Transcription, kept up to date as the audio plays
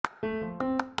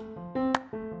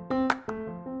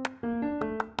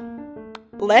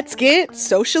Let's get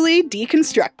socially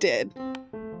deconstructed.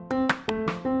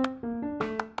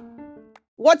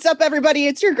 What's up, everybody?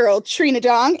 It's your girl, Trina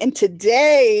Dong, and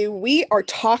today we are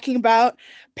talking about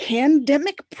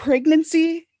pandemic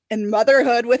pregnancy and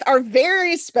motherhood with our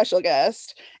very special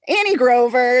guest, Annie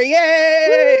Grover.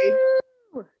 Yay!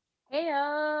 Woo!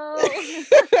 Heyo!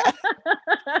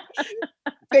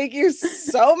 Thank you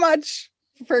so much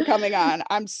for coming on.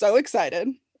 I'm so excited.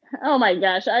 Oh my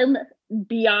gosh, I'm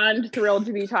beyond thrilled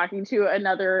to be talking to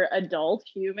another adult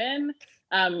human,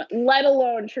 let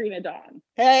alone Trina Dawn.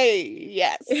 Hey,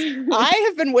 yes. I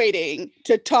have been waiting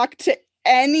to talk to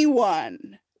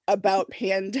anyone about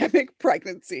pandemic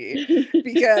pregnancy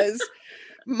because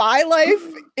my life,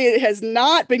 it has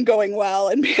not been going well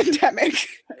in pandemic.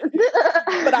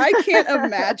 But I can't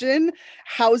imagine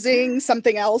housing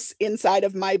something else inside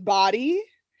of my body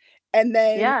and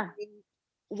then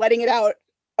letting it out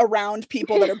around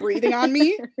people that are breathing on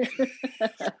me.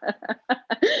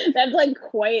 That's like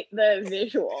quite the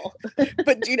visual.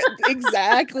 But you know,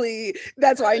 exactly.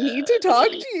 That's why I need to talk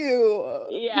to you.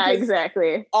 Yeah,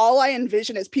 exactly. All I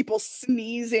envision is people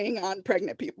sneezing on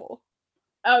pregnant people.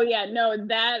 Oh yeah, no,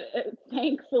 that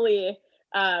thankfully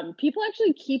people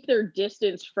actually keep their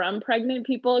distance from pregnant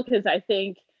people because I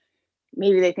think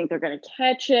maybe they think they're going to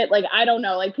catch it. Like, I don't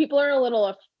know. Like, people are a little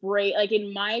afraid. Like,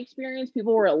 in my experience,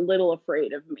 people were a little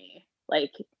afraid of me.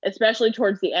 Like, especially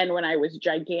towards the end when I was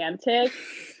gigantic.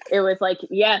 It was like,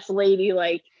 yes, lady,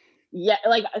 like, yeah,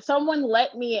 like someone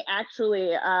let me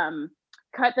actually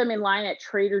cut them in line at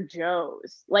Trader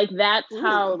Joe's. Like, that's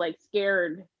how like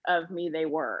scared of me they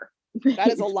were. That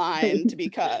is a line to be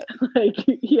cut. Like,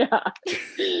 yeah.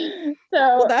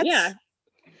 So, well, yeah.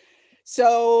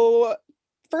 So,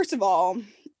 first of all,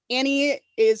 Annie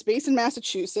is based in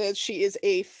Massachusetts. She is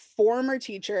a former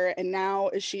teacher, and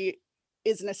now she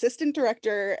is an assistant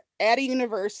director at a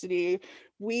university.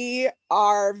 We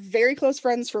are very close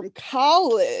friends from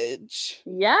college.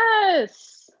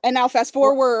 Yes. And now fast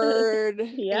forward,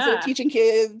 instead of teaching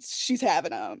kids, she's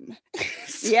having them.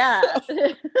 Yeah.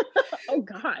 Oh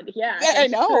God. Yeah. I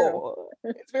know.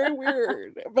 It's very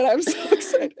weird, but I'm so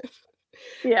excited.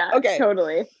 Yeah. Okay.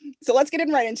 Totally. So let's get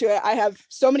right into it. I have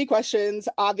so many questions.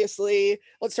 Obviously,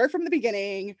 let's start from the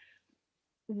beginning.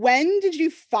 When did you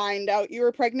find out you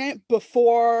were pregnant?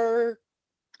 Before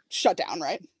shutdown,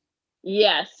 right?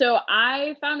 Yeah. So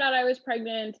I found out I was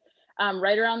pregnant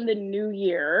right around the new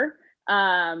year.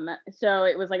 So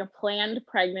it was like a planned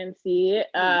pregnancy.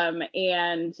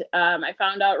 And I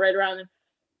found out right around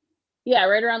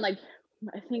like,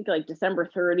 I think like December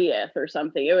 30th or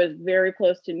something. It was very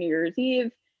close to New Year's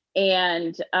Eve.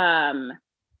 And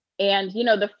you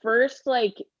know, the first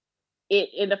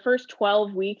in the first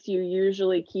 12 weeks, you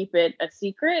usually keep it a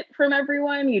secret from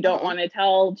everyone. You don't want to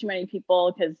tell too many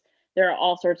people because there are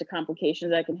all sorts of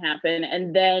complications that can happen.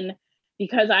 And then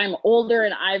because I'm older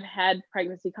and I've had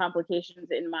pregnancy complications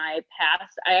in my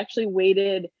past, I actually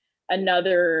waited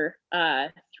another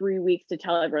 3 weeks to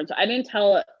tell everyone. So I didn't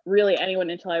tell really anyone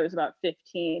until I was about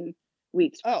 15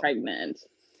 weeks pregnant.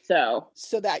 So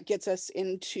that gets us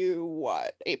into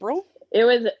what, April?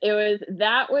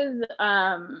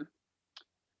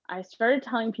 I started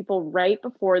telling people right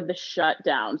before the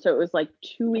shutdown. So it was like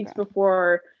 2 weeks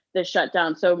before the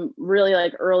shutdown. So really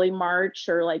like early March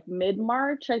or like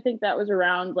mid-March. I think that was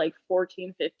around like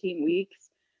 14, 15 weeks.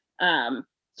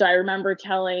 So I remember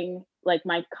telling like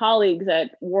my colleagues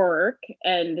at work,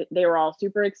 and they were all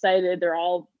super excited. They're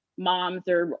all moms,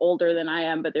 they're older than I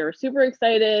am, but they were super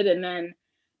excited. And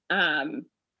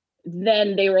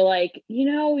then they were like,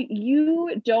 you know,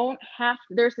 you don't have,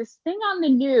 there's this thing on the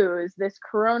news, this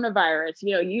coronavirus,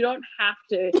 you know, you don't have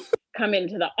to come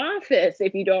into the office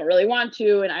if you don't really want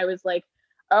to. And I was like,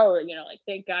 oh, you know, like,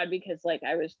 thank God, because like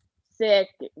I was sick.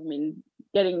 I mean,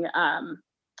 getting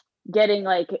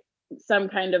like some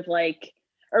kind of like,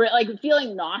 or like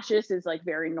feeling nauseous is like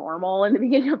very normal in the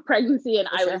beginning of pregnancy. And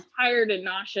I was tired and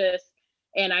nauseous.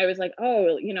 And I was like,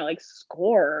 oh, you know, like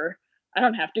score. I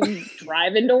don't have to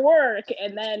drive into work.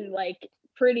 And then like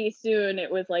pretty soon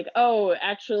it was like, oh,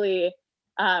 actually,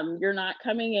 you're not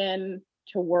coming in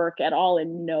to work at all,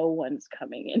 and no one's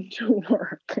coming into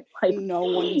work. Like no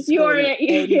one's going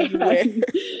anywhere.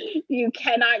 You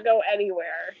cannot go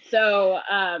anywhere. So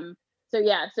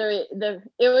it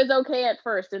was okay at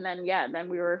first, and then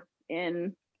we were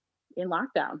in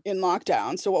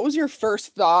lockdown. So what was your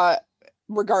first thought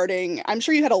regarding, I'm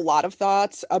sure you had a lot of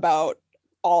thoughts about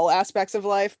all aspects of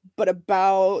life, but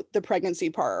about the pregnancy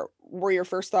part, were your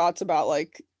first thoughts about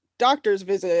like doctor's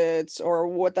visits, or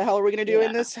what the hell are we going to do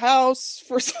in this house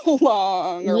for so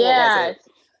long, or what was it?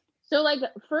 So like,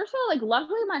 first of all, like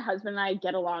luckily my husband and I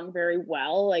get along very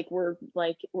well. Like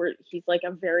he's like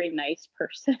a very nice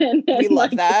person. We And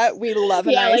love like, that. We love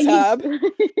a yeah, nice like hub.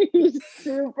 he's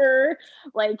super,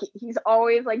 like he's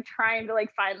always like trying to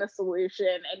like find the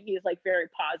solution, and he's like very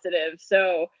positive.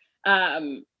 So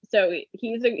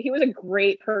he was a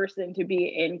great person to be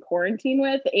in quarantine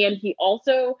with. And he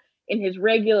also, in his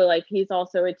regular life, he's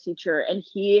also a teacher, and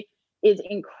he is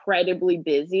incredibly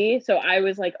busy. So I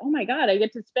was like, oh my God, I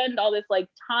get to spend all this like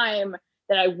time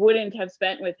that I wouldn't have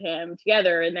spent with him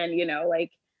together. And then,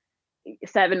 like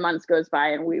 7 months goes by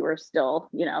and we were still,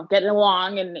 getting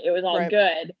along, and it was all Right.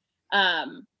 good.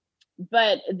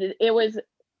 But it was,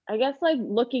 I guess, like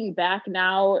looking back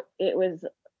now, it was,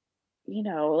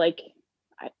 like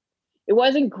it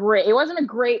wasn't great. It wasn't a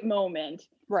great moment.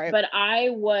 Right. But I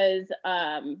was,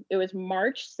 it was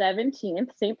March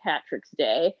 17th, St. Patrick's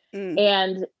Day.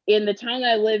 And in the town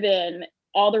I live in,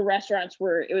 all the restaurants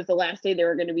it was the last day they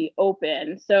were going to be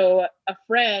open. So a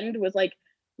friend was like,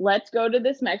 let's go to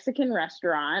this Mexican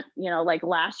restaurant, like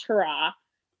last hurrah.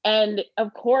 And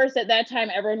of course, at that time,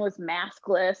 everyone was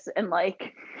maskless and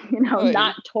like,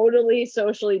 not totally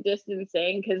socially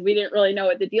distancing, because we didn't really know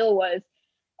what the deal was.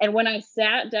 And when I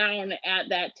sat down at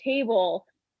that table,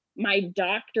 my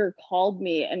doctor called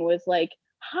me and was like,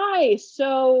 hi,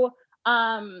 so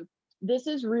this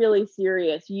is really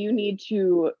serious. You need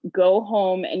to go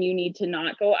home, and you need to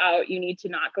not go out. You need to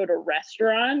not go to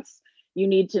restaurants. You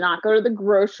need to not go to the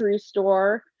grocery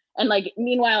store. And like,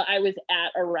 meanwhile, I was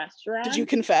at a restaurant. Did you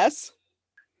confess?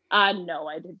 No,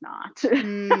 I did not.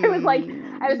 I was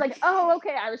like, oh,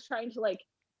 okay. I was trying to like,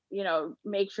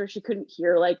 make sure she couldn't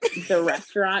hear like the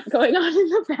restaurant going on in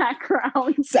the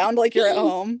background. Sound like you're at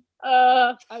home.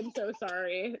 I'm so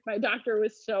sorry. My doctor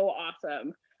was so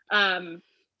awesome.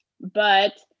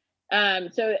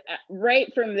 So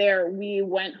right from there, we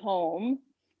went home,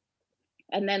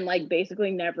 and then like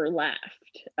basically never left.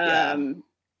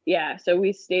 Yeah. So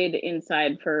we stayed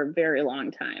inside for a very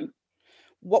long time.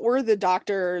 What were the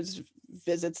doctor's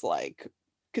visits like?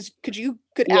 Because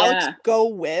could Alex go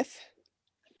with?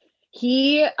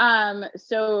 He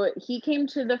came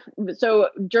to so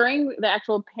during the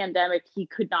actual pandemic, he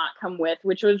could not come with,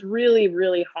 which was really,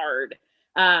 really hard.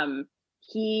 So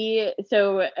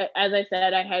as I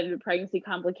said, I had pregnancy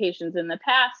complications in the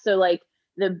past. So like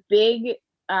the big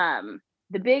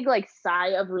like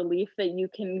sigh of relief that you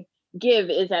can give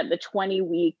is at the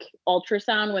 20-week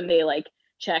ultrasound, when they like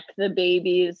check the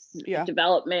baby's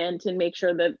development and make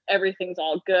sure that everything's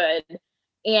all good.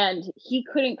 And he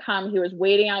couldn't come. He was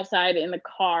waiting outside in the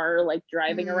car, like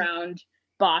driving around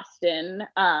Boston,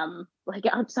 like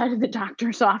outside of the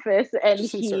doctor's office. And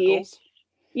just in circles.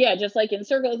 Yeah, just like in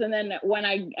circles. And then when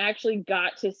I actually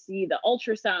got to see the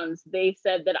ultrasounds, they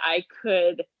said that I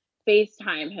could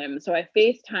FaceTime him. So I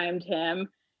FaceTimed him,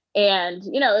 and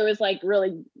it was like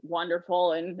really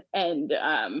wonderful, and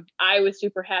I was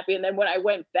super happy. And then when I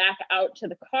went back out to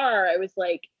the car, I was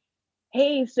like,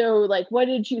 hey, so like, what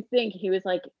did you think? He was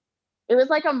like, it was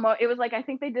like I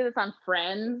think they did this on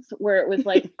Friends, where it was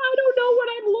like, I don't know what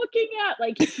I'm looking at.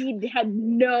 Like he had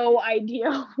no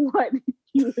idea what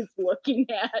he was looking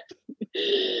at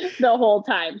the whole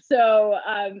time. So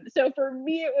for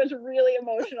me, it was really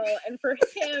emotional, and for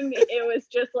him, it was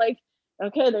just like,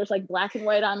 okay, there's like black and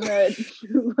white on the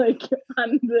like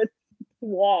on the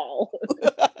wall.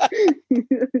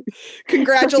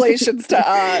 Congratulations to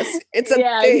us. It's a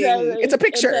thing. Exactly. It's a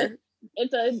picture.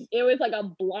 It was like a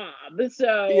blob.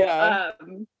 So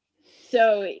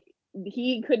so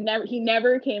he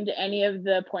never came to any of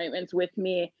the appointments with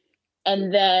me.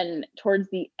 And then towards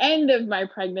the end of my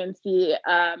pregnancy,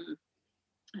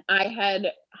 I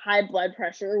had high blood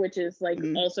pressure, which is like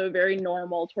also very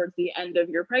normal towards the end of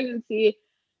your pregnancy.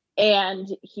 And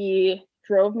he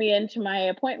drove me into my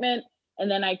appointment. And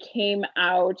then I came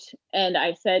out and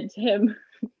I said to him,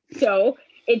 so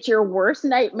it's your worst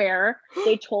nightmare.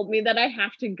 They told me that I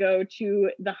have to go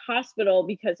to the hospital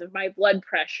because of my blood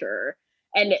pressure.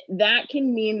 And that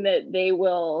can mean that they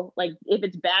will, like, if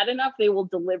it's bad enough, they will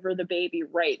deliver the baby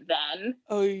right then.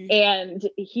 And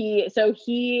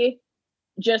he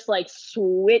just like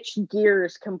switched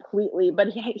gears completely. But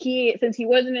he since he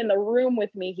wasn't in the room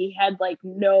with me, he had like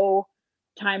no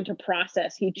time to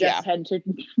process. He just had to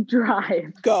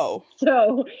drive. Go.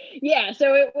 So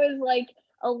it was like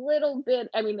a little bit,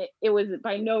 I mean, it was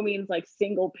by no means like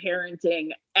single parenting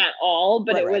at all,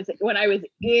 but it was when I was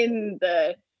in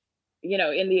the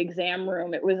in the exam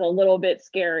room, it was a little bit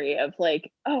scary of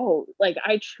like, oh, like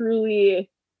I'm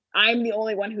the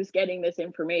only one who's getting this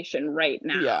information right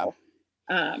now.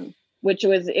 which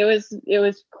was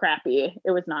crappy.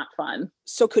 It was not fun.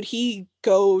 So could he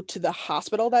go to the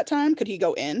hospital that time? Could he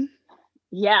go in?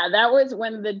 Yeah, that was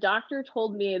when the doctor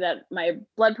told me that my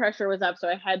blood pressure was up, so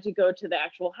I had to go to the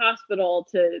actual hospital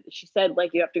she said,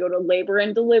 like, you have to go to labor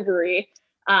and delivery.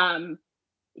 I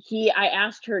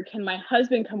asked her, can my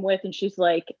husband come with? And she's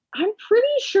like, I'm pretty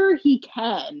sure he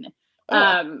can.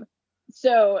 Oh.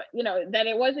 So, that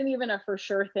it wasn't even a for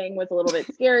sure thing was a little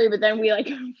bit scary, but then we like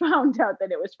found out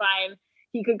that it was fine.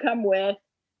 He could come with.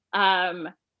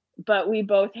 But we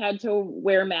both had to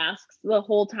wear masks the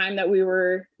whole time that we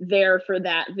were there for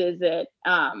that visit.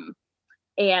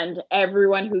 And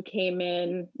everyone who came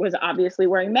in was obviously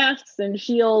wearing masks and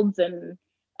shields and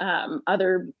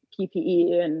other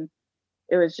PPE. And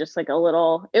it was just like it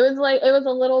was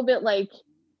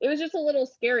just a little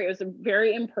scary. It was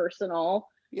very impersonal.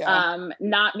 Yeah.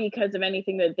 Not because of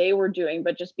anything that they were doing,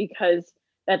 but just because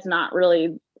that's not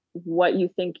really what you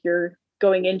think you're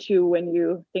going into when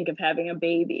you think of having a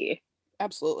baby.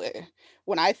 Absolutely.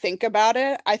 When I think about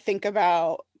it, I think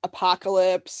about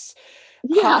apocalypse,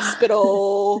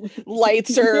 hospital,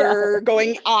 lights are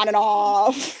going on and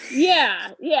off.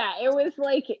 Yeah.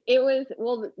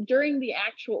 During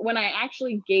when I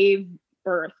actually gave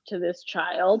birth to this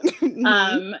child,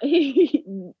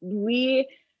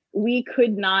 we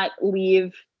could not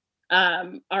leave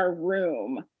our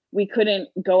room. We couldn't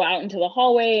go out into the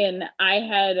hallway, and I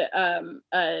had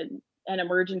an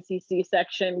emergency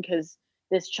C-section because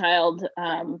this child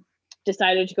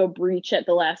decided to go breech at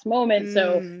the last moment.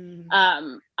 So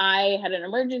I had an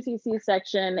emergency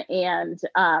C-section, and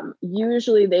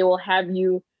usually they will have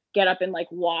you get up and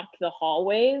like walk the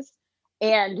hallways,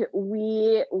 and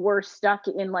we were stuck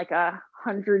in like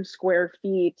 100 square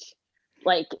feet.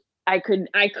 Like I could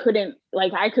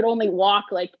only walk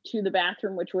like to the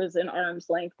bathroom, which was an arm's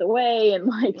length away, and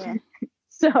like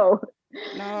so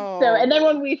and then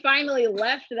when we finally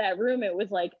left that room, it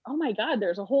was like, oh my God,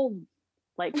 there's a whole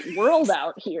like world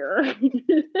out here.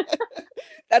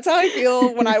 That's how I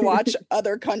feel when I watch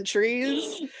other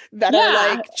countries that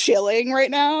are like chilling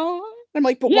right now. I'm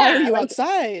like, but why are you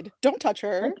outside? Don't touch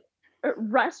her. Like,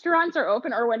 restaurants are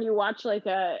open, or when you watch like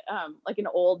an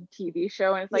old TV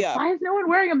show and it's like, why is no one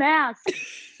wearing a mask?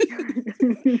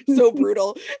 So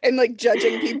brutal and like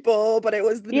judging people, but it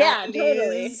was the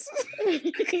 90s.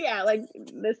 Totally. Yeah, like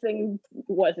this thing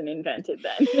wasn't invented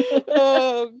then.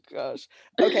 Oh gosh.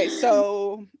 Okay,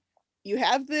 so you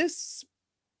have this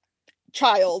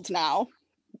child now.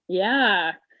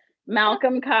 Yeah.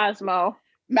 Malcolm Cosmo.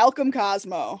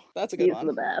 That's a good one.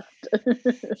 He's the best.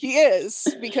 He is,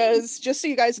 because just so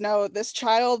you guys know, this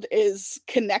child is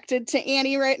connected to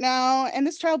Annie right now, and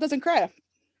this child doesn't cry.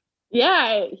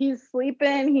 Yeah, he's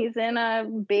sleeping. He's in a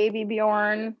Baby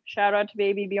Bjorn. Shout out to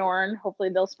Baby Bjorn. Hopefully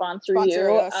they'll sponsor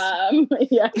you. Us.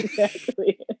 Yeah,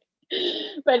 exactly.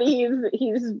 But he's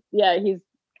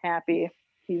happy.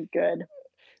 He's good.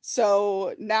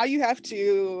 So now you have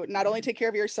to not only take care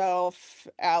of yourself,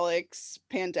 Alex,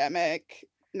 pandemic,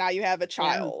 now you have a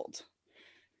child.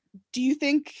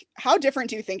 Yeah. How different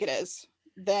do you think it is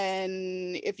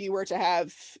than if you were to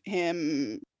have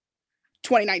him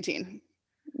 2019?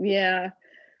 Yeah.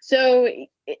 So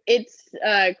it's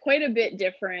quite a bit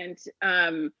different.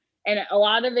 And a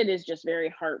lot of it is just very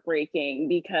heartbreaking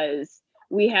because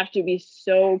we have to be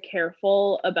so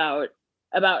careful about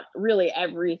really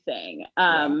everything.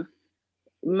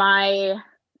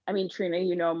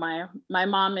 Trina, my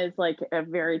mom is like a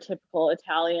very typical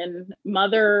Italian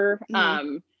mother,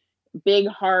 big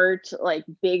heart, like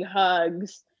big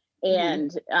hugs.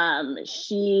 And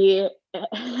she's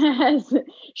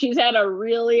had a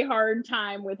really hard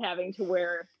time with having to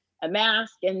wear a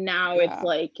mask. And now it's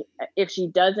like, if she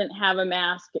doesn't have a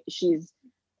mask, she's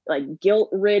like guilt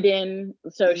ridden.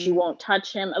 So she won't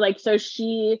touch him. Like, so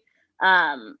she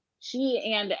and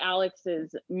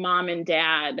Alex's mom and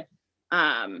dad,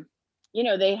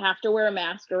 they have to wear a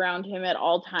mask around him at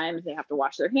all times. They have to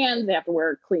wash their hands. They have to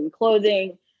wear clean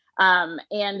clothing. And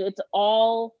it's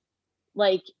all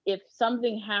like, if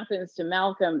something happens to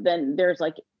Malcolm, then there's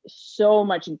like so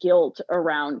much guilt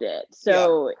around it.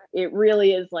 So it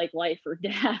really is like life or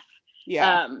death.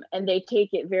 Yeah. And they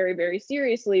take it very, very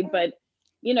seriously. But,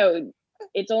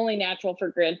 it's only natural for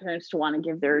grandparents to want to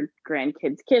give their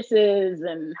grandkids kisses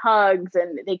and hugs,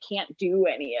 and they can't do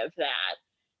any of that.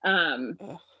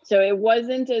 So it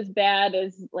wasn't as bad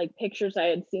as like pictures I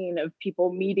had seen of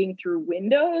people meeting through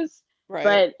windows,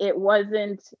 but it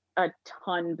wasn't a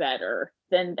ton better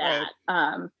than that.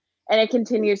 And it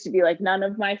continues to be like, none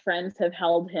of my friends have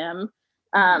held him.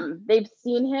 They've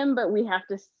seen him, but we have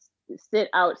to sit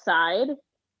outside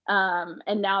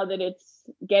And now that it's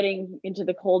getting into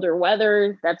the colder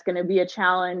weather, that's going to be a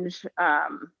challenge.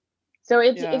 So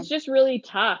it's just really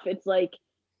tough. It's like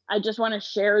I just want to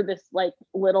share this like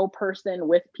little person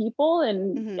with people,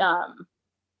 and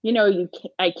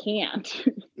I can't.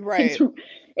 Right.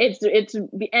 it's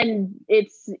and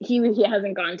it's he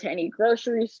hasn't gone to any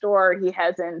grocery store. He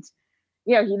hasn't,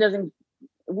 he doesn't.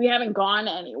 We haven't gone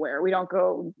anywhere. We don't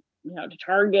go, to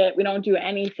Target. We don't do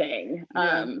anything.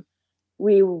 Yeah.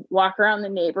 We walk around the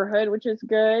neighborhood, which is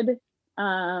good.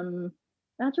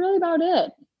 That's really about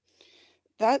it.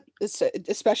 That is,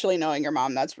 especially knowing your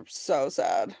mom, that's so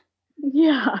sad.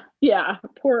 Yeah.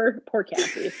 Poor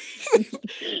Kathy.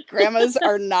 Grandmas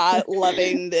are not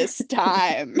loving this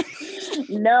time.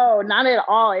 No, not at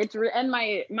all. And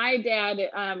my dad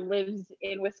lives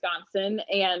in Wisconsin,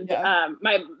 and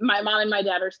my mom and my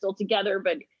dad are still together,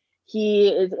 but he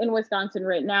is in Wisconsin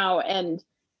right now, and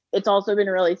it's also been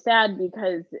really sad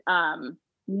because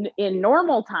in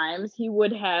normal times he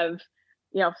would have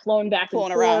flown back and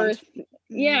forth around.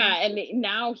 Yeah, and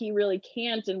now he really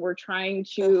can't, and we're trying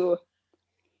to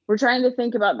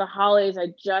think about the holidays. I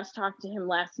just talked to him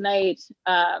last night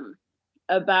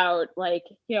about like,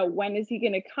 when is he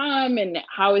going to come, and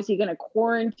how is he going to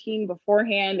quarantine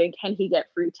beforehand, and can he get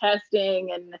free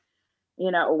testing, and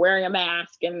wearing a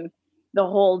mask and the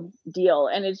whole deal.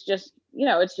 And it's just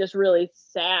really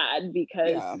sad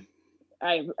because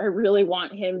I really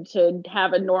want him to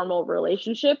have a normal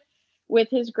relationship with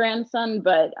his grandson,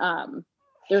 but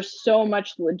there's so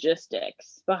much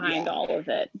logistics behind all of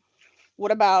it.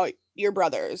 What about your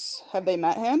brothers? Have they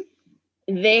met him?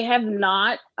 They have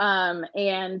not.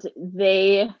 And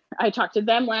I talked to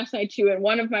them last night too. And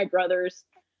one of my brothers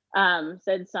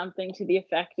said something to the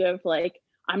effect of like,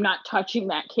 I'm not touching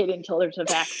that kid until there's a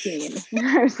vaccine.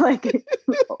 I was like,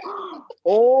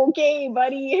 okay,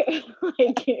 buddy.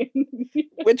 Like,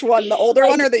 which one, the older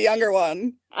one or the younger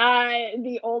one?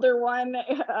 The older one.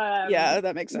 Yeah,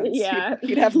 that makes sense. Yeah,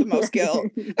 he'd have the most guilt.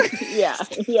 yeah,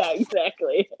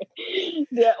 exactly.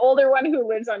 The older one who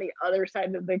lives on the other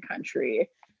side of the country.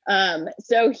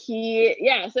 So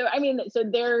I mean, so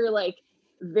they're like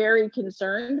very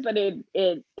concerned, but it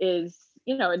is,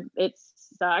 it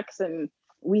sucks, and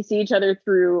we see each other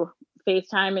through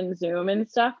FaceTime and Zoom and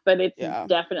stuff, but it's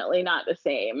definitely not the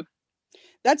same.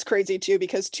 That's crazy too,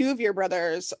 because two of your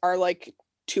brothers are like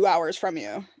 2 hours from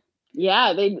you.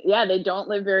 Yeah, they don't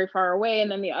live very far away, and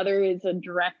then the other is a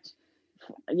direct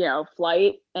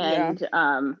flight, and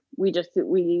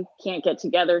we can't get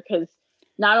together because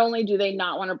not only do they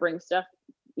not want to bring stuff,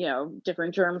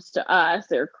 different germs to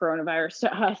us or coronavirus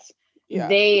to us,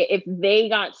 if they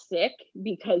got sick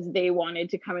because they wanted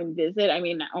to come and visit, I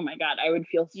mean, oh my God, I would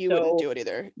feel you wouldn't do it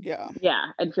either. Yeah,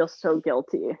 I'd feel so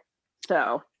guilty.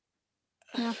 So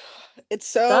yeah. It's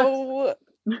so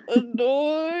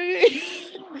annoying.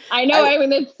 I know. I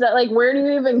mean, it's like, where do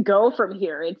you even go from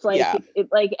here? It's like,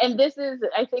 and this is,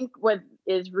 I think what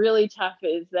is really tough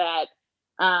is that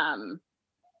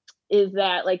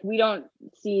like, we don't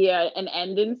see an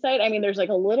end in sight. I mean, there's like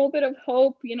a little bit of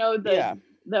hope,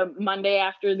 the Monday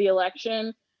after the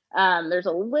election, there's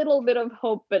a little bit of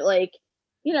hope, but like,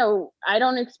 I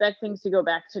don't expect things to go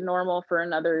back to normal for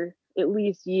another at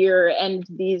least year. And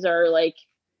these are like,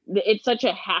 it's such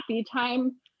a happy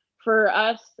time for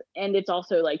us, and it's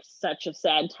also like such a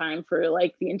sad time for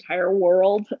like the entire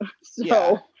world.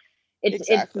 So it's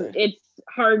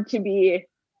hard to be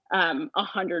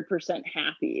 100%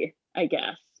 happy, I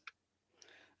guess,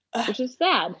 which is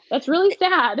sad. That's really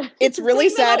sad. It's really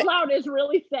sad. Out loud is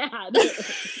really sad.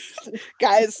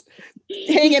 Guys,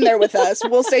 hang in there with us.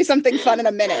 We'll say something fun in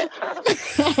a minute.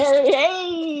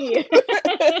 Hey.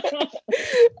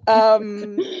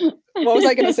 What was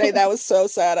I going to say? That was so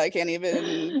sad. I can't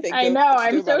even think. I know.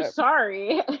 I'm so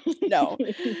sorry. No.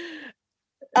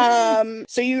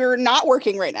 So you're not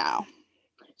working right now.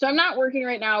 So I'm not working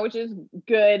right now, which is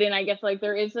good. And I guess like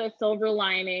there is a silver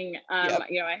lining. I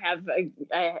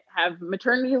have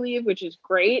maternity leave, which is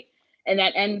great. And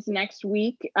that ends next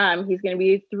week. He's going to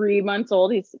be 3 months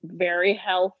old. He's very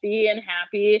healthy and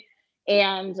happy.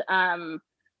 And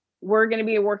we're going to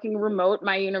be working remote.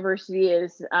 My university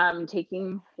is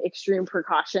taking extreme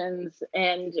precautions,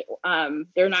 and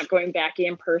they're not going back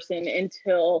in person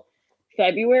until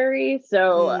February.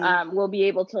 So we'll be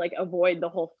able to like avoid the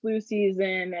whole flu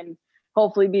season and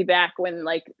hopefully be back when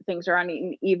like things are on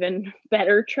an even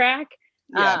better track.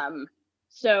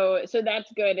 So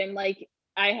that's good. And like,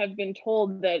 I have been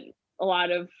told that a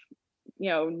lot of,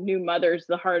 new mothers,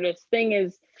 the hardest thing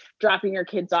is dropping your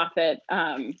kids off at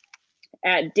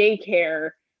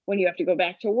daycare when you have to go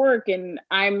back to work. And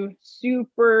I'm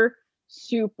super,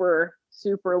 super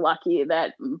super lucky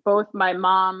that both my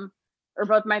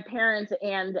parents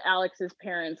and Alex's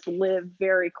parents live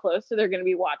very close, so they're going to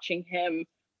be watching him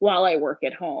while I work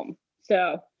at home.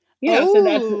 So,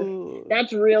 so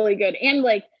that's really good. And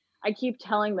like, I keep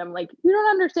telling them, like, you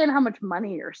don't understand how much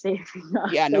money you're saving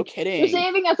us. Yeah, no like, kidding. You're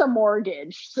saving us a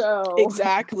mortgage. So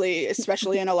exactly,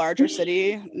 especially in a larger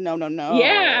city. No.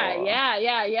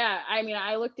 Yeah. I mean,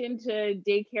 I looked into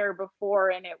daycare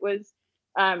before, and it was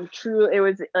it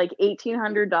was like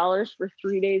 $1,800 for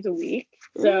 3 days a week.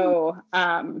 So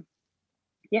so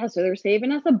they're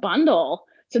saving us a bundle.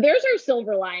 So there's our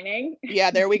silver lining. Yeah,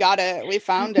 there we got it. We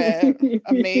found it.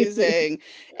 Amazing.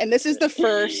 And this is the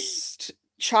first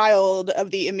child of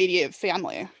the immediate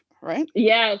family, right?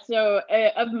 Yeah, so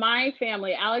of my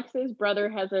family, Alex's brother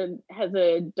has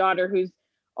a daughter who's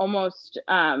almost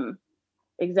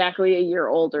exactly a year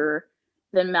older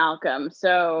than Malcolm.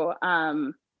 So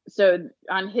so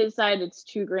on his side it's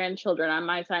 2 grandchildren, on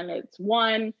my side it's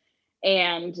 1,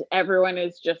 and everyone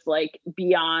is just like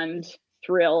beyond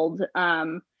thrilled.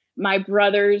 My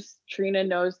brothers, Trina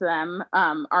knows them,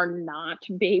 are not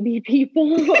baby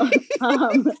people.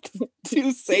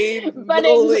 To say but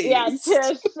the least. Yeah,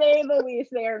 to say the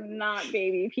least, they are not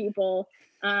baby people.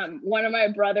 One of my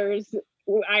brothers,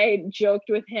 I joked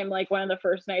with him, like one of the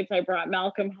first nights I brought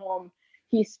Malcolm home,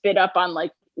 he spit up on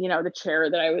like, the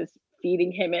chair that I was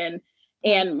feeding him in.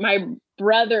 And my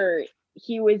brother,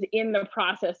 he was in the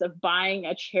process of buying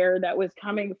a chair that was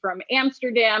coming from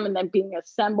Amsterdam and then being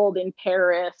assembled in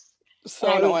Paris. So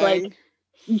and I was annoying. like,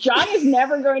 John is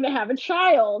never going to have a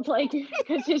child, like,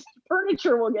 because his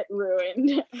furniture will get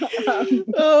ruined.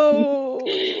 So,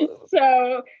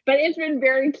 but it's been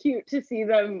very cute to see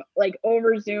them like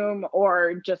over Zoom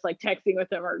or just like texting with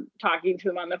them or talking to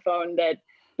them on the phone, that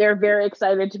they're very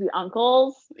excited to be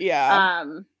uncles. Yeah.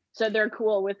 So they're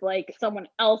cool with like someone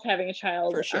else having a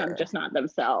child, For sure. Just not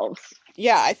themselves.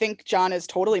 Yeah, I think John is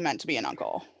totally meant to be an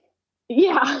uncle.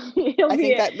 Yeah. I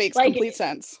think that makes complete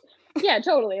sense. Yeah,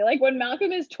 totally. Like when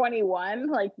Malcolm is 21,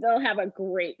 like they'll have a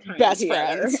great time Best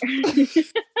together.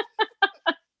 Friends.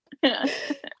 I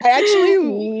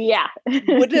actually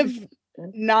would have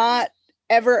not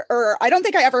ever, or I don't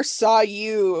think I ever saw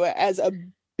you as a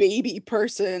baby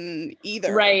person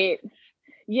either. Right.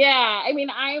 Yeah. I mean,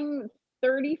 I'm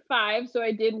 35, so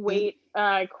I did wait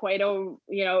quite a,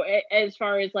 as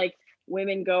far as like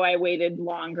women go, I waited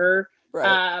longer.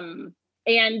 Right.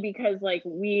 And because like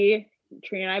Trina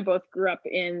and I both grew up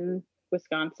in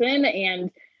Wisconsin,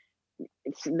 and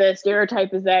the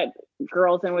stereotype is that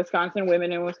girls in Wisconsin,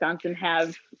 women in Wisconsin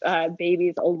have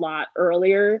babies a lot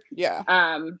earlier. Yeah.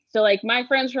 So like my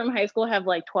friends from high school have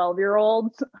like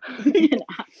 12-year-olds. And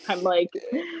I'm like,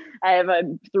 I have a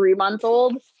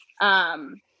 3-month-old.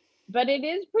 But it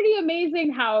is pretty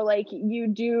amazing how like you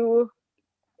do,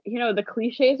 the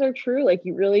cliches are true. Like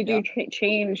you really do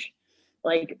change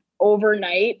like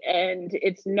overnight, and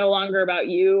it's no longer about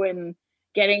you, and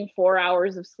getting 4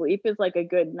 hours of sleep is like a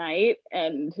good night.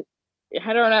 And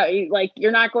I don't know, like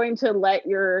you're not going to let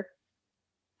your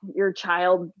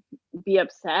child be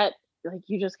upset. Like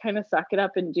you just kind of suck it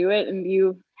up and do it,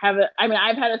 and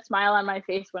I've had a smile on my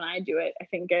face when I do it. I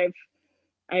think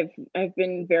I've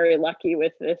been very lucky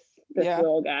with this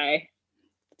little guy.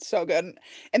 So good.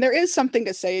 And there is something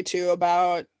to say too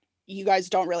about you guys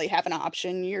don't really have an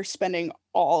option. You're spending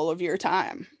all of your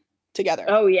time together.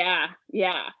 Oh yeah.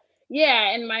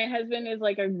 And my husband is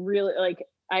like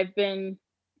I've been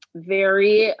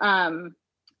very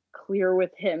clear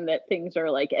with him that things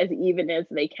are like as even as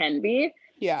they can be.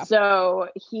 Yeah. So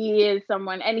he is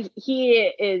someone, and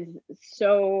he is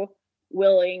so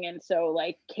willing and so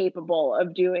like capable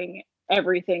of doing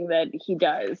everything that he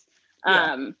does.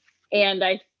 And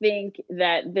I think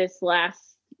that this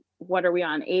last, what are we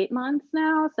on, 8 months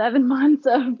now, 7 months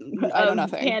of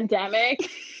pandemic,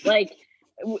 like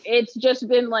it's just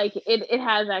been like it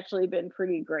has actually been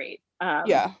pretty great.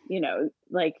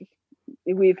 Like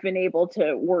we've been able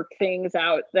to work things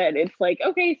out that it's like,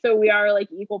 okay, so we are like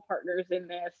equal partners in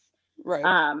this, right?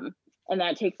 And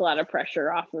that takes a lot of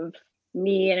pressure off of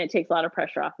me, and it takes a lot of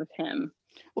pressure off of him.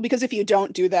 Well, because if you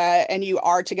don't do that and you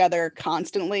are together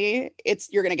constantly,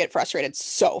 you're going to get frustrated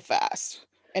so fast,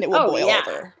 and it will boil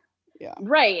over. Yeah.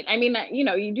 Right. I mean,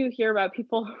 you do hear about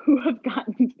people who have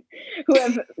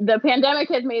the pandemic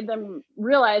has made them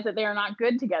realize that they are not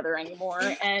good together anymore.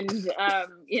 And,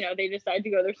 they decide to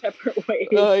go their separate ways.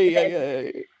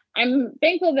 I'm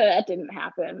thankful that didn't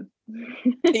happen.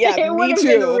 Yeah, it would have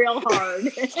been real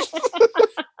hard.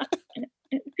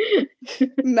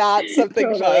 Not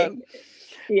something fun.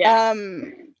 Yeah.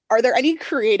 Are there any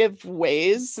creative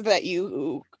ways that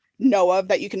you know of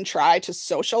that you can try to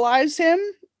socialize him?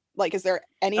 Like, is there Oh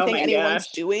anything my anyone's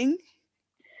gosh. doing?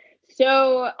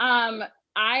 So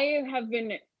I have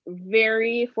been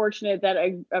very fortunate that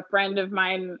a friend of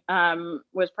mine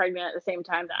was pregnant at the same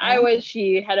time that I Oh, was.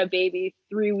 She had a baby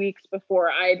 3 weeks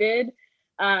before I did.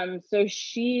 So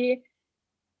she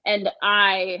and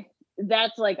I,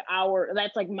 that's like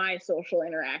my social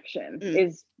interaction mm,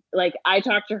 is like I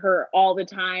talk to her all the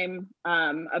time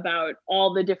about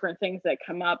all the different things that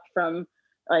come up, from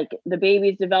like the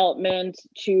baby's development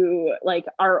to like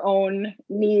our own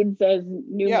needs as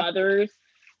new yeah. mothers.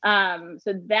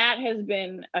 So that has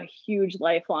been a huge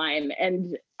lifeline,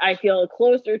 and I feel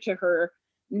closer to her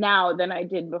now than I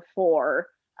did before,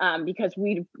 because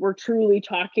we were truly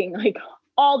talking like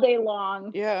all day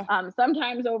long, Yeah.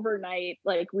 sometimes overnight.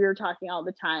 Like we were talking all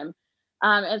the time.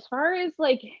 As far as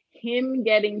like him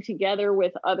getting together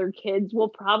with other kids, we'll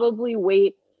probably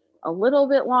wait a little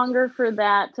bit longer for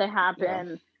that to Yeah.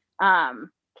 happen.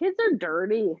 Kids are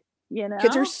dirty, you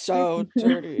Kids are know? so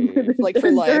dirty. Like, for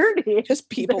They're life. dirty. Just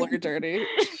people are dirty.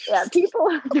 Yeah, people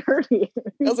are dirty.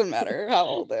 Doesn't matter how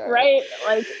old they are. Right?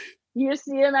 Like you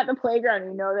see them at the playground,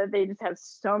 you know that they just have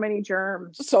so many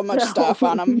germs. So much So, stuff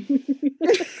on them.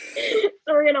 so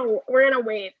we're gonna wait.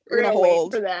 We're We're gonna gonna wait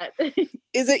hold. for that.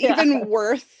 Is it Yeah. even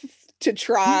worth to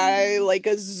try like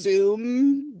a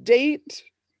Zoom date?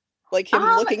 Like him Um,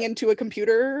 looking into a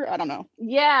computer? I don't know.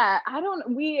 yeah, I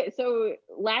don't we so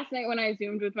last night when I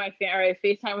zoomed with my family, I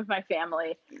FaceTime with my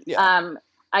family, Yeah. um,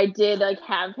 I did like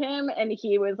have him and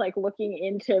he was like looking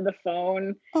into the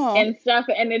phone Oh, and stuff,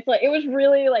 and it's like it was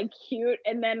really like cute,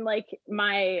 and then like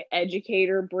my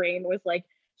educator brain was like,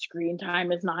 screen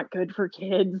time is not good for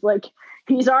kids. Like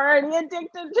he's already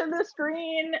addicted to the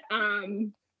screen.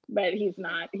 But he's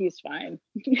not. He's fine.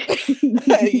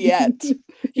 yet.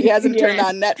 He hasn't turned Yeah.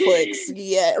 on Netflix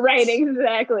yet. Right,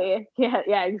 exactly.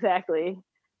 Yeah, exactly.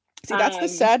 See, that's the Um,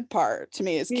 sad part to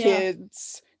me, is yeah.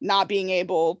 kids not being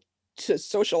able to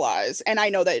socialize. And I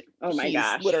know that Oh my he's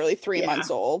gosh. literally 3 months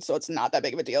Yeah. old, so it's not that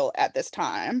big of a deal at this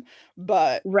time.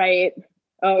 But Right.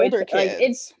 Oh, older it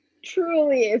kids,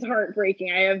 truly is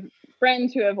heartbreaking. I have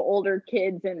friends who have older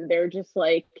kids and they're just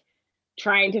like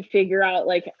trying to figure out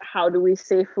like how do we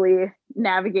safely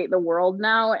navigate the world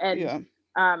now, and yeah,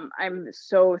 I'm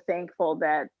so thankful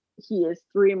that he is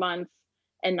 3 months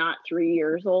and not 3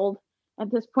 years old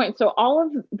at this point. So all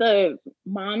of the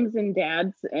moms and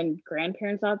dads and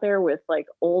grandparents out there with like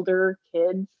older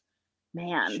kids,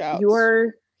 man, shouts.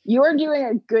 you are doing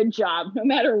a good job no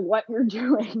matter what you're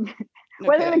doing.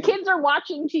 Whether the Okay. kids are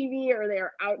watching TV or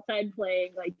they're outside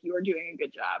playing, like you are doing a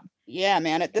good job, Yeah,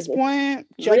 man, at this because it's point,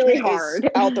 really judgment is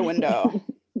hard. out the window.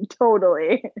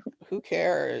 Totally. Who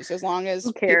cares? As long Who as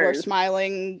people are cares?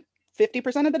 smiling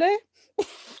 50% of the day, we're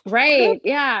good. Right.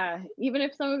 Yeah. Even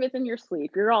if some of it's in your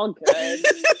sleep, you're all good.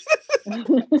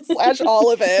 Slash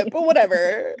all of it, but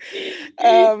whatever.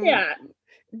 Um, Yeah.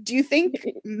 do you think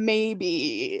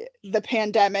maybe the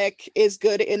pandemic is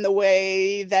good in the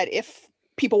way that if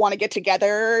people want to get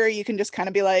together, you can just kind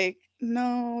of be like,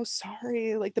 no,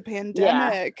 sorry, like the Yeah.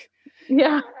 pandemic.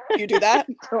 Yeah. Do you do that?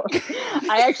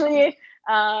 I actually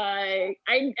I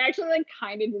actually like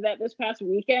kind of did that this past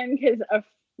weekend because a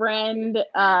friend,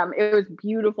 it was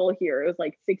beautiful here. It was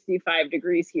like 65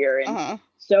 degrees here and Uh-huh.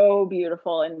 so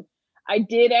beautiful. And I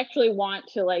did actually want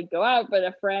to like go out, but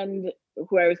a friend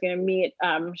who I was gonna meet,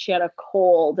 she had a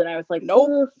cold and I was like, Nope.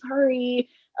 oh sorry,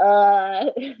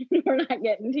 we're not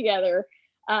getting together.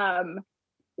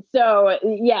 So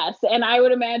yes, and I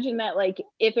would imagine that like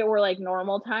if it were like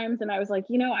normal times and I was like,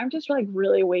 I'm just like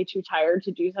really way too tired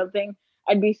to do something,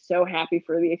 I'd be so happy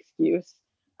for the excuse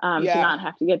to Yeah, not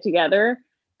have to get together.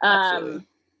 absolutely.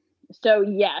 So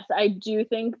yes, I do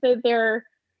think that they're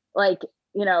like,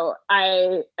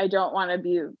 I don't want to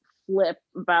be flip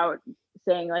about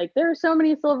saying like there are so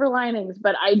many silver linings,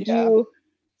 but I Yeah, do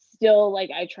still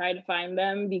like I try to find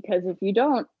them, because if you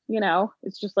don't,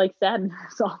 it's just like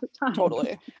sadness all the time.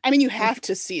 totally. I mean, you have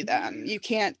to see them. You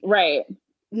can't, Right.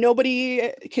 nobody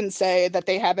can say that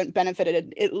they haven't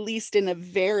benefited, at least in a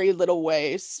very little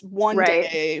way, one Right.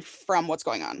 day from what's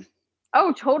going on.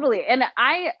 Oh, totally. And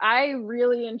I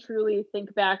really and truly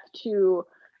think back to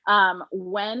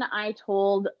when I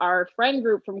told our friend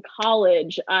group from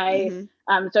college, Mhm.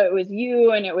 so it was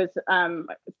you and it was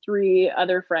three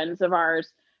other friends of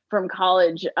ours from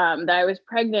college, that I was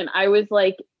pregnant. I was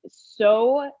like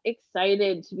so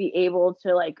excited to be able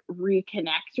to like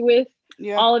reconnect with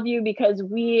Yeah, all of you, because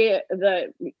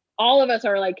all of us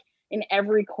are like in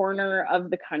every corner of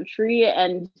the country,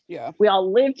 and yeah, we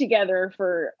all lived together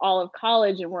for all of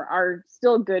college and are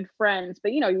still good friends,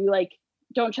 but you like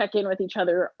don't check in with each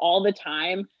other all the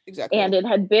time. exactly. And it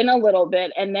had been a little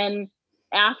bit, and then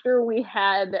after we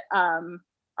had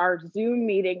our Zoom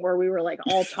meeting where we were like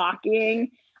all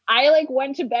talking, I like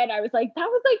went to bed. I was like, that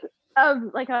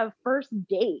was like a first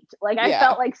date. Like I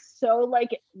felt like so like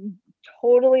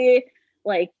totally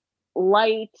like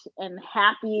light and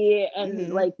happy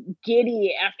and like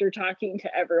giddy after talking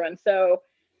to everyone. So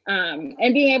and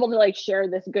being able to like share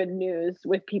this good news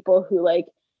with people who like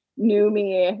knew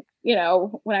me, you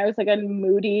know, when I was like a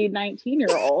moody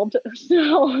 19-year-old.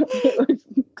 So it was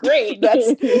great.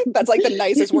 That's like the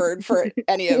nicest word for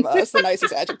any of us, the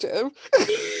nicest adjective.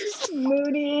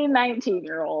 Moody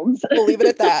 19-year-olds. We'll leave it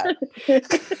at that.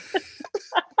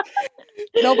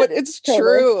 No, but it's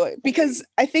true, because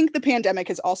I think the pandemic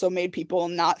has also made people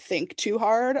not think too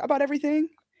hard about everything.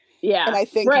 Yeah. And I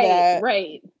think that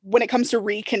when it comes to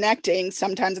reconnecting,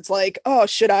 sometimes it's like, oh,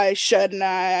 should I, shouldn't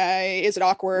I? Is it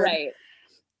awkward? Right.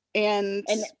 And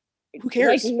who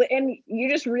cares? Like, and you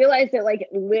just realize that like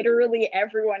literally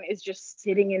everyone is just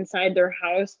sitting inside their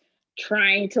house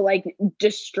trying to like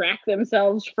distract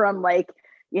themselves from like,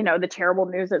 you know, the terrible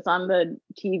news that's on the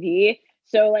TV.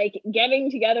 So like getting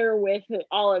together with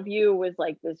all of you was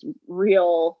like this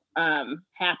real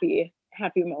happy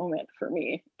moment for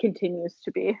me. Continues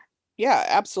to be. Yeah,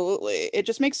 absolutely. It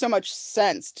just makes so much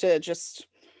sense to just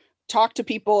talk to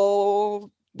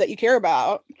people that you care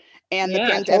about. And the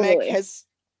pandemic has,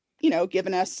 you know,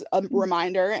 given us a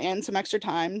reminder and some extra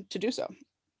time to do so.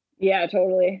 Yeah,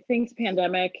 totally. Thanks,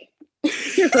 pandemic.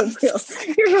 You're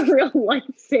a real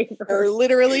lifesaver. Or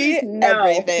literally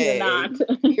everything. You're not.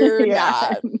 You're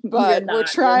not. But we're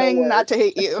trying not to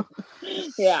hate you.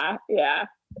 Yeah.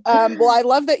 Well, I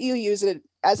love that you use it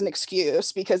as an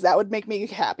excuse, because that would make me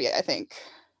happy, I think.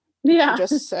 Yeah.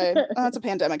 Just say, oh, it's a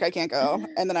pandemic, I can't go.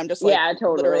 And then I'm just like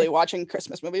literally watching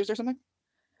Christmas movies or something.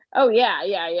 Oh, yeah.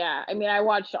 I mean, I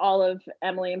watched all of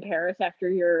Emily in Paris after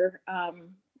your,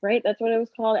 right? That's what it was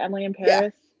called, Emily in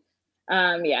Paris.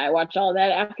 I watched all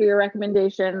that after your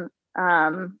recommendation.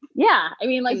 I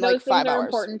mean, like those things are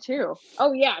important too.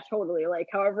 Oh, yeah, totally. Like,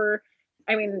 however,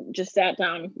 I mean, just sat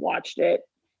down, watched it,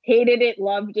 hated it,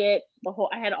 loved it.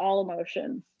 I had all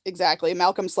emotions. Exactly.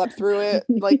 Malcolm slept through it.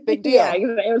 Like, big deal. Yeah,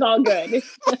 it was all good.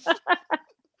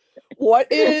 What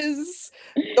is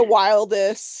the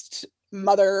wildest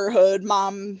motherhood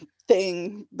mom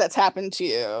thing that's happened to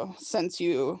you since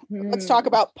you let's talk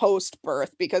about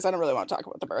post-birth, because I don't really want to talk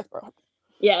about the birth part.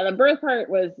 Yeah, the birth part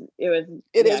it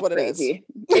is what crazy.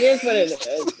 It is what it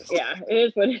is. Yeah, it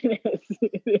is what it is.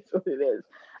 It is what it is.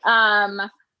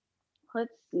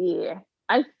 Let's see.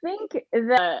 I think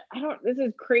that this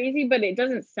is crazy, but it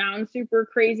doesn't sound super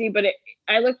crazy, but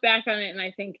I look back on it and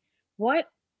I think, what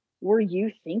were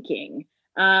you thinking?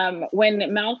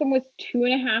 When Malcolm was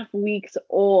 2.5 weeks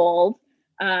old,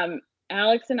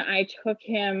 Alex and I took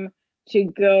him to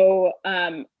go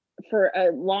for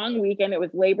a long weekend. It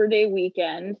was Labor Day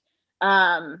weekend,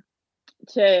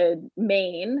 to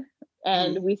Maine,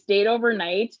 and we stayed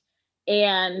overnight.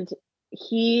 And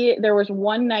there was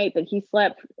one night that he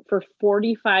slept for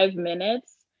 45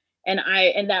 minutes, and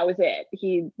that was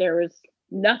it. There was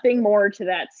nothing more to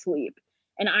that sleep.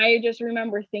 And I just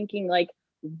remember thinking, like,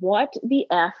 what the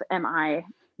F am I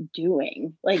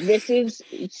doing? Like, this is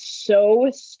so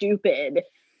stupid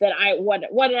that what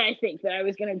did I think? That I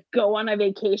was going to go on a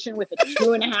vacation with a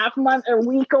 2.5 month or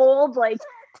week old? Like,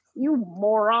 you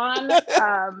moron.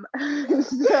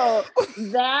 So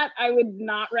that I would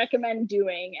not recommend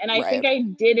doing. And I think I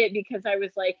did it because I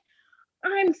was like,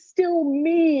 I'm still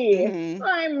me.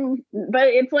 But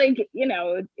it's like, you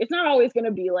know, it's not always going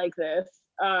to be like this.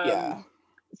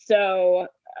 So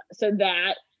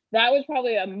that was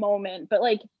probably a moment, but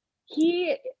like,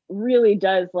 he really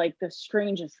does like the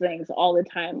strangest things all the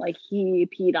time. Like, he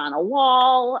peed on a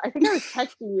wall. I think I was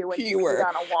texting you when he peed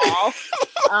on a wall.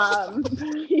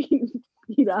 He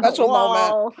peed on a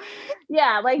wall. Moment.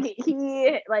 Yeah, like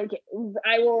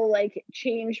I will like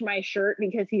change my shirt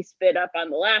because he spit up on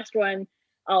the last one.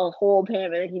 I'll hold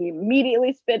him and he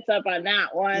immediately spits up on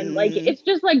that one. Like, it's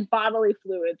just like bodily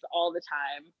fluids all the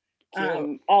time.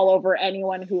 All over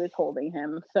anyone who is holding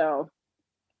him. So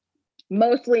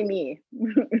mostly me.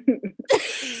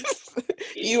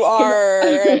 You are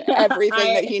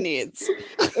everything that he needs.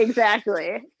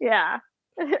 Exactly. Yeah.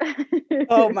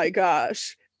 Oh my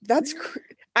gosh. That's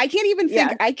I can't even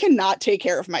think. I cannot take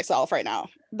care of myself right now.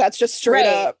 That's just straight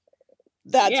up.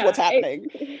 That's what's happening.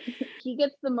 He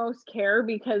gets the most care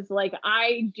because like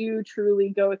I do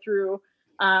truly go through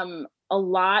a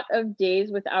lot of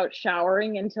days without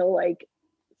showering until like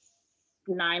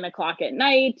 9:00 at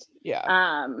night.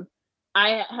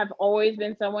 I have always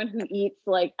been someone who eats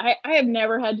like I have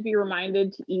never had to be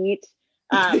reminded to eat.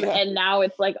 And now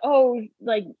it's like, oh,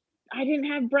 like I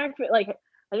didn't have breakfast. Like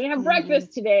I didn't have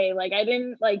breakfast today. Like I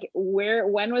didn't like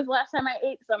when was the last time I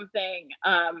ate something?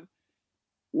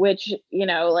 Which, you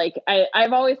know, like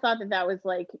I've always thought that was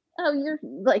like, oh, you're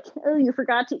like, oh, you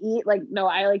forgot to eat. Like, no,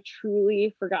 I like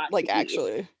truly forgot like to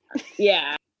actually eat.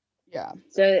 Yeah. Yeah.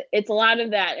 So it's a lot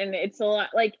of that, and it's a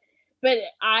lot like, but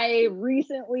I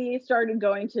recently started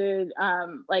going to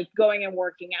like going and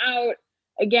working out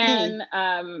again.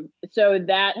 So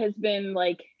that has been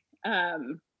like I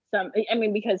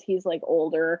mean, because he's like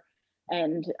older,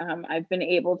 and I've been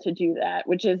able to do that,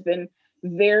 which has been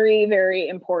very, very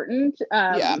important.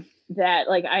 Yeah. That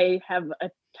like I have a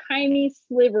tiny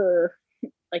sliver,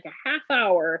 like a half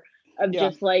hour of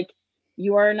just like,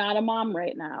 you are not a mom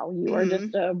right now. You are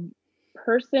just a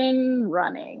person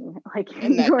running, like,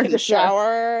 and that can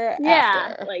shower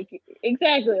after. like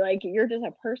exactly, like you're just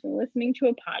a person listening to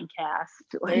a podcast,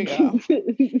 like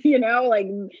you know, like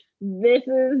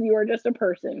you're just a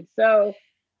person. So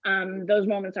those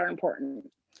moments are important.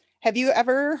 Have you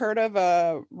ever heard of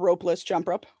a ropeless jump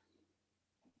rope?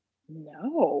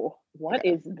 No. What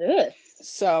is this?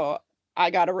 So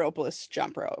I got a ropeless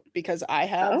jump rope because I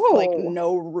have like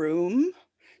no room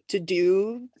to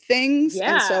do things.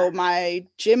 Yeah. And so my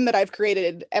gym that I've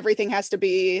created, everything has to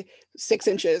be 6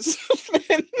 inches.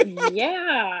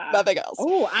 Yeah. Nothing else.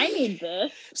 Oh, I need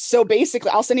this. So basically,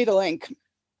 I'll send you the link.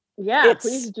 Yeah,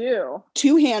 please do.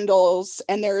 2 handles,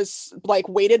 and there's like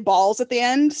weighted balls at the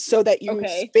end so that you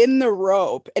spin the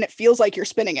rope and it feels like you're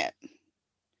spinning it.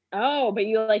 Oh, but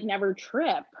you like never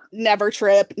trip. Never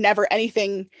trip, never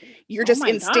anything. You're just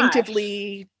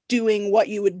instinctively doing what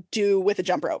you would do with a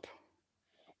jump rope.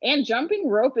 And jumping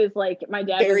rope is like, my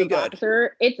dad is a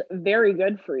boxer. It's very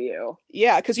good for you.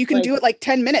 Yeah, because you can do it like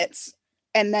 10 minutes.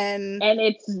 And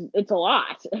it's a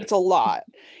lot. It's a lot.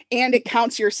 And it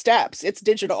counts your steps. It's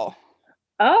digital.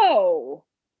 Oh.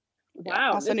 Wow.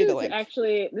 Yeah, I'll send you the link.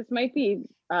 Actually, this might be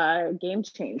a game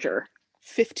changer.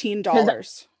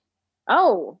 $15.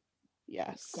 Oh.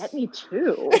 Yes. Get me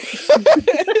 2.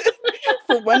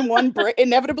 For when one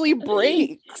inevitably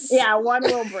breaks. Yeah, one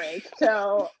will break.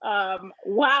 So,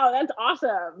 wow, that's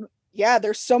awesome. Yeah,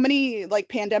 there's so many like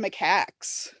pandemic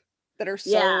hacks that are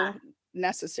so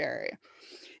necessary.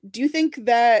 Do you think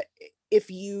that if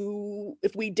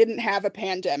we didn't have a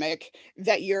pandemic,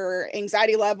 that your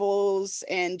anxiety levels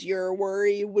and your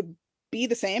worry would be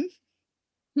the same?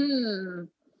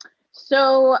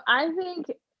 So I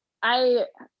think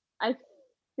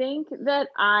that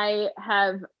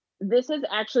this has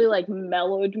actually like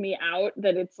mellowed me out,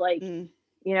 that it's like, you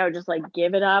know, just like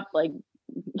give it up, like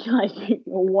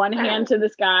one hand to the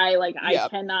sky. Like I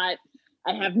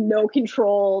have no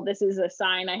control. This is a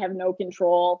sign I have no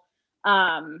control.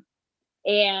 And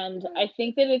I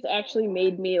think that it's actually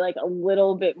made me like a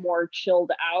little bit more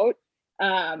chilled out.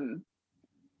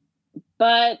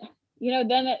 But you know,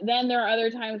 then there are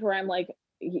other times where I'm like,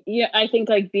 yeah, I think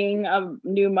like being a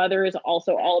new mother is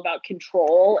also all about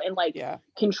control and like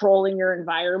controlling your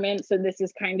environment. So this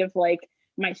is kind of like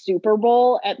my Super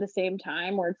Bowl at the same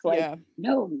time, where it's like,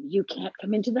 no, you can't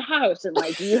come into the house, and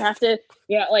like you have to,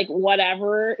 like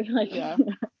whatever, like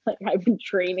like I've been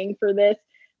training for this.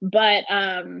 But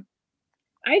I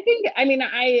think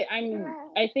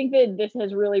that this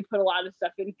has really put a lot of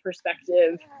stuff in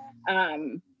perspective.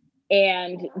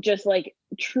 And just like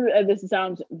this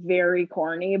sounds very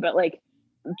corny, but like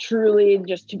truly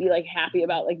just to be like happy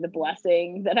about like the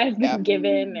blessing that I've been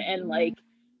given, and like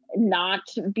not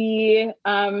be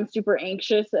super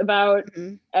anxious about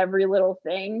every little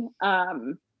thing,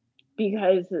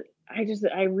 because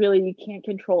you can't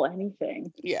control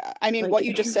anything. Yeah. I mean, like, what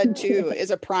you just said too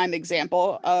is a prime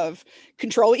example of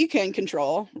control what you can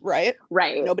control, right?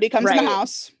 Right. Nobody comes in the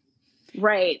house.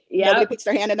 Right. Yeah. Nobody puts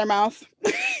their hand in their mouth.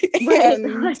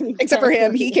 Except for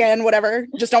him. He can, whatever.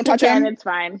 Just don't touch him. It's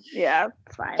fine. Yeah,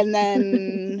 it's fine. And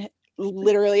then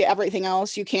literally everything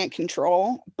else you can't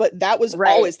control. But that was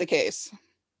always the case.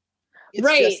 It's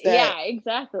just that yeah,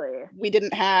 exactly. We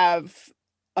didn't have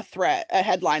a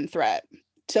headline threat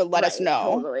to let us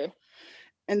know. Totally.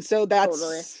 And so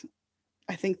that's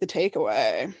I think the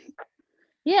takeaway.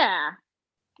 Yeah.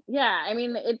 Yeah. I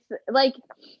mean, it's like,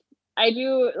 I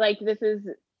do like, this is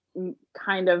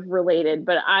kind of related,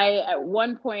 but at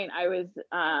one point I was,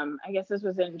 I guess this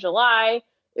was in July,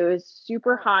 it was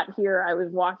super hot here. I was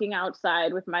walking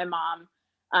outside with my mom,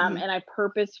 and I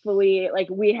purposefully, like,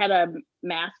 we had a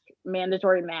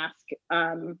mandatory mask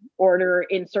order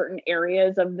in certain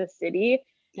areas of the city.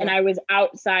 And I was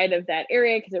outside of that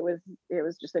area because it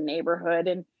was just a neighborhood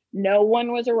and no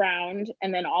one was around.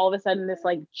 And then all of a sudden this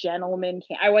like gentleman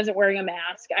came. I wasn't wearing a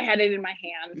mask. I had it in my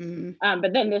hand.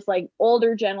 But then this like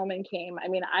older gentleman came. I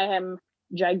mean, I am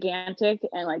gigantic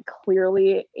and like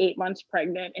clearly 8 months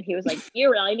pregnant, and he was like,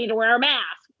 you really need to wear a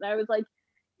mask. And I was like,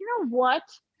 you know what,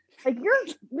 like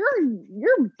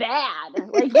you're bad,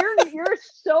 like you're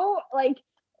so like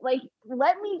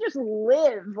let me just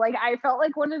live. Like I felt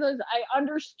like one of those, I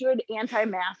understood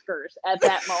anti-maskers at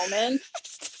that moment,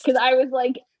 because I was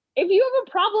like, if you have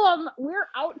a problem, we're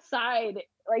outside,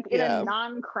 like in a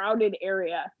non-crowded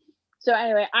area. So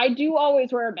anyway, I do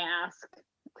always wear a mask.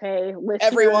 Okay, listeners,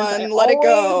 everyone, let it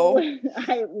go.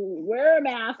 I wear a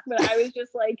mask, but I was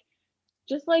just like,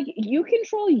 you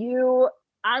control you.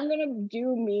 I'm gonna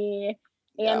do me,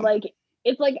 and like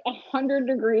it's like 100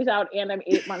 degrees out, and I'm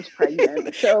 8 months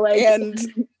pregnant. So like, and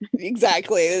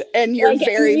exactly, and you're like,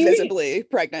 very visibly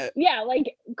pregnant. Yeah,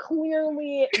 like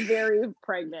clearly very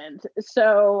pregnant.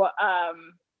 So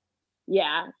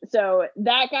yeah, so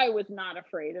that guy was not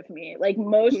afraid of me. Like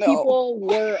most people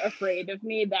were afraid of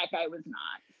me. That guy was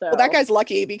not. So well, that guy's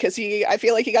lucky, because I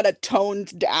feel like he got a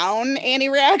toned down Annie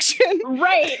reaction.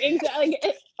 Right, exactly.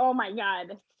 Oh my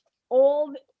God.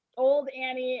 Old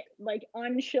Annie, like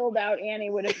unchilled out Annie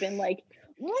would have been like,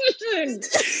 listen,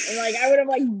 and like I would have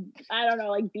like, I don't know,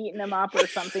 like beaten him up or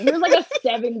something. He was like a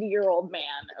 70-year-old man.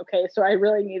 Okay, so I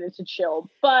really needed to chill.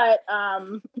 But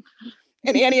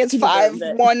and Annie is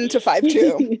 5'1" to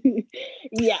 5'2".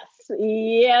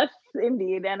 Yes,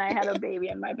 indeed. And I had a baby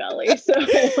in my belly, so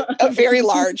a very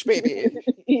large baby.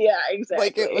 Yeah, exactly.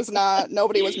 Like it was not,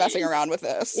 nobody was messing around with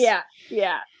this. Yeah.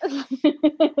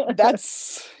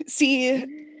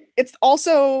 It's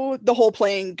also the whole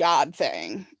playing God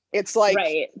thing. It's like,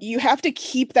 you have to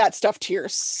keep that stuff to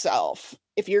yourself.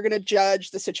 If you're going to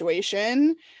judge the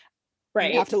situation,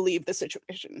 you have to leave the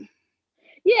situation.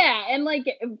 Yeah, and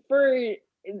like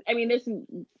I mean, this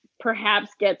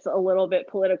perhaps gets a little bit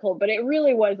political, but it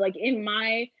really was like, in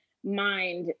my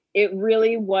mind, it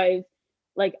really was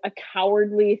like a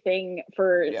cowardly thing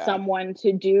for someone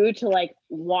to do, to like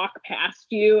walk past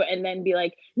you and then be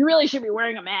like, you really should be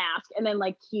wearing a mask, and then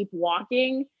like keep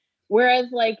walking. Whereas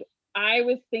like I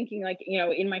was thinking, like, you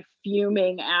know, in my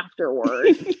fuming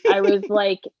afterwards, I was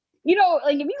like, you know,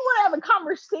 like if you want to have a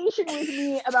conversation with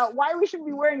me about why we should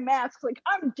be wearing masks, like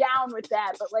I'm down with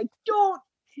that, but like don't.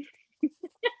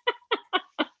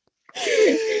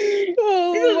 This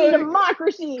is a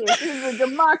democracy. This is a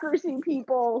democracy,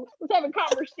 people. Let's have a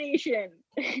conversation.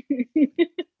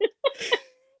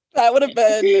 That would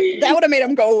have made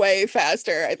him go away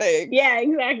faster, I think. Yeah,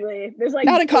 exactly. There's like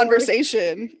not a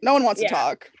conversation. No one wants to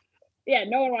talk. Yeah,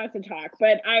 no one wants to talk.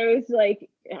 But I was like,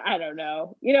 I don't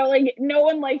know. You know, like no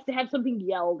one likes to have something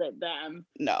yelled at them.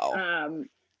 No.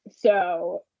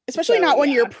 So especially not when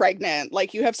you're pregnant.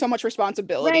 Like you have so much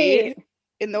responsibility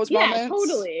in those moments.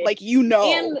 Totally. Like, you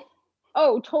know. And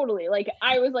totally. Like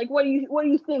I was like, what do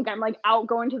you think? I'm like out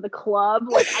going to the club.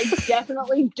 Like I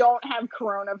definitely don't have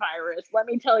coronavirus. Let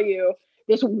me tell you,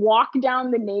 this walk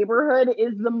down the neighborhood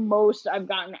is the most I've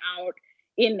gotten out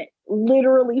in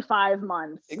literally 5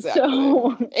 months. Exactly.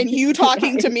 So, and you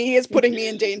talking to me is putting me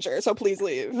in danger. So please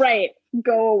leave. Right.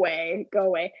 Go away.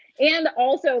 And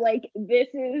also like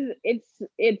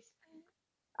it's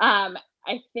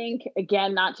I think,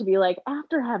 again, not to be like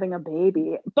after having a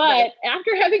baby, but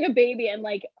after having a baby and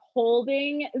like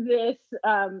holding this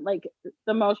like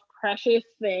the most precious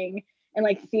thing and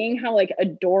like seeing how like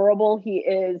adorable he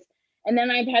is. And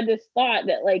then I've had this thought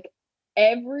that like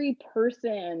every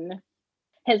person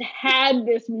has had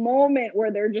this moment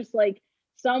where they're just like,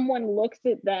 someone looks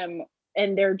at them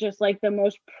and they're just like the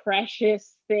most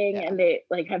precious thing, and they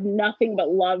like have nothing but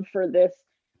love for this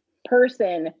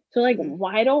person. So like,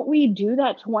 why don't we do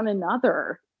that to one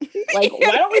another? Like,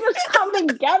 why don't we just come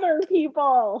together,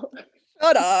 people?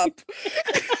 Shut up.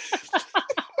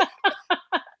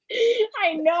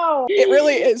 I know. It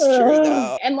really is true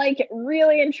though. And like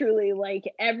really and truly, like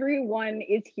everyone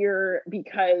is here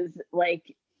because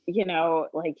like, you know,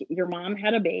 like your mom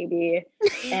had a baby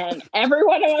and every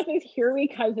one of us is here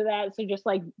because of that. So just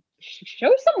like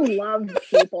show some love,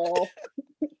 people.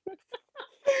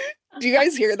 Do you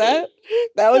guys hear that?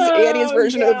 That was Annie's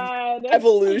version of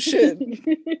evolution.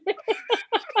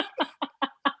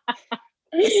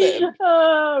 Listen,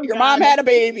 your mom had a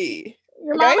baby.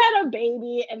 Your mom had a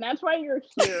baby, and that's why you're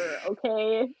here,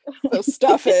 okay? So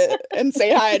stuff it and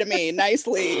say hi to me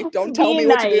nicely. Don't tell me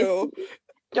what to do.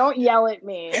 Don't yell at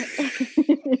me.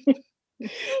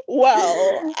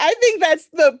 Well, I think that's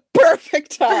the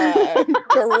perfect time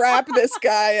to wrap this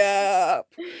guy up.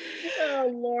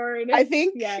 Oh, Lord. I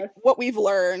think what we've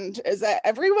learned is that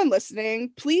everyone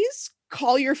listening, please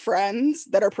call your friends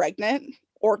that are pregnant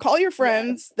or call your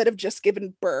friends that have just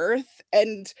given birth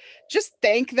and just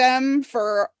thank them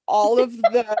for all of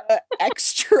the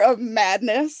extra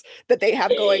madness that they have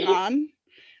going on.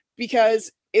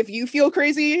 Because if you feel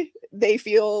crazy, they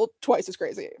feel twice as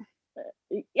crazy.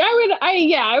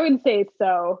 I would say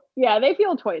so. Yeah, they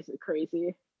feel twice as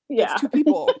crazy. Yeah. It's two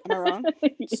people. Am I wrong?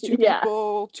 It's two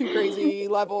people, two crazy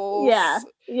levels.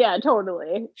 Yeah,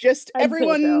 totally. Just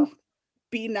everyone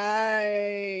be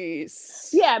nice.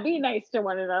 Yeah, be nice to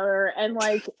one another and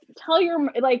like tell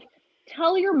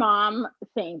your mom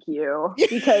thank you,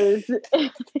 because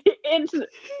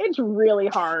it's really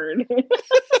hard.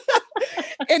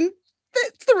 And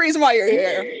that's the reason why you're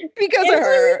here, because of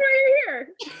her.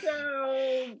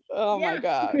 So, oh my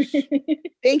gosh.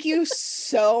 Thank you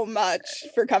so much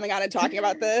for coming on and talking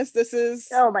about this. This is,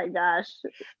 oh my gosh,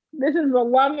 this is the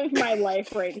love of my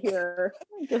life right here.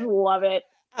 I just love it.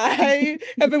 I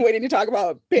have been waiting to talk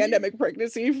about pandemic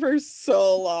pregnancy for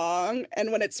so long,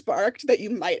 and when it sparked that you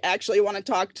might actually want to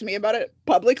talk to me about it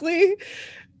publicly,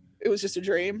 it was just a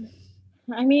dream.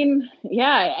 I mean,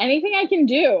 yeah, anything I can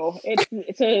do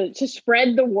it's to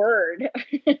spread the word.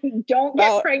 Don't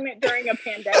get pregnant during a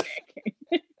pandemic.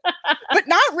 But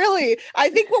not really. I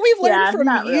think what we've learned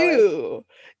from you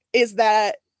is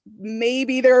that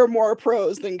maybe there are more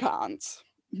pros than cons.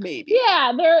 Maybe.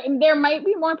 Yeah, there might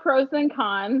be more pros than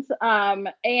cons.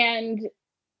 And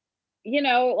you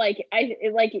know,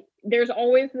 there's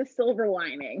always the silver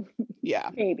lining. Yeah.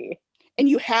 Maybe. And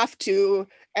you have to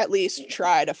at least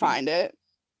try to find it,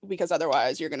 because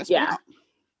otherwise you're going to spin out.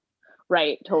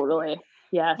 Right, totally.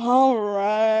 Yeah. All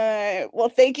right. Well,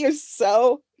 thank you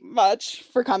so much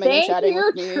for coming and chatting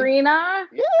with me. Thank you, Trina.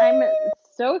 Yay! I'm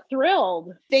so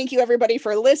thrilled. Thank you, everybody,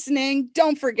 for listening.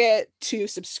 Don't forget to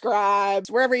subscribe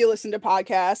wherever you listen to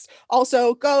podcasts.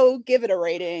 Also, go give it a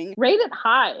rating. Rate it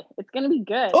high. It's going to be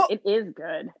good. Oh, it is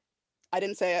good. I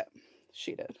didn't say it.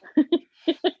 She did.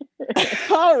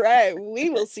 All right. We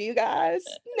will see you guys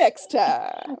next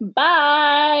time.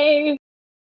 Bye.